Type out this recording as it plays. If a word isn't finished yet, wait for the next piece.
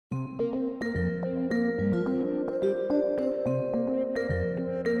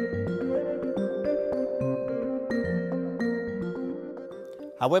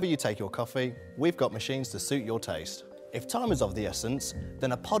However you take your coffee, we've got machines to suit your taste. If time is of the essence,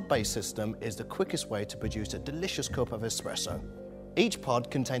 then a pod-based system is the quickest way to produce a delicious cup of espresso. Each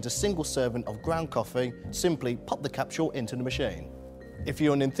pod contains a single serving of ground coffee. Simply pop the capsule into the machine. If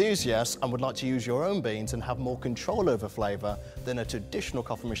you're an enthusiast and would like to use your own beans and have more control over flavour, then a traditional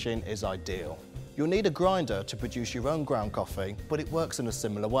coffee machine is ideal. You'll need a grinder to produce your own ground coffee, but it works in a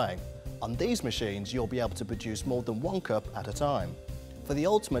similar way. On these machines, you'll be able to produce more than one cup at a time. For the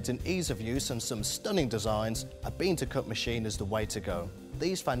ultimate in ease of use and some stunning designs, a bean-to-cup machine is the way to go.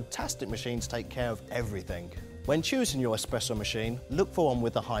 These fantastic machines take care of everything. When choosing your espresso machine, look for one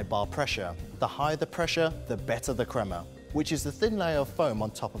with a high bar pressure. The higher the pressure, the better the crema, which is the thin layer of foam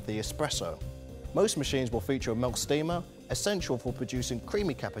on top of the espresso. Most machines will feature a milk steamer, essential for producing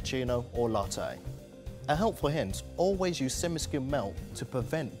creamy cappuccino or latte. A helpful hint, always use semi-skim milk to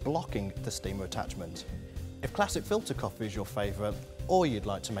prevent blocking the steamer attachment. If classic filter coffee is your favourite, or you'd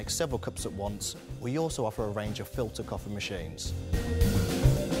like to make several cups at once, we also offer a range of filter coffee machines.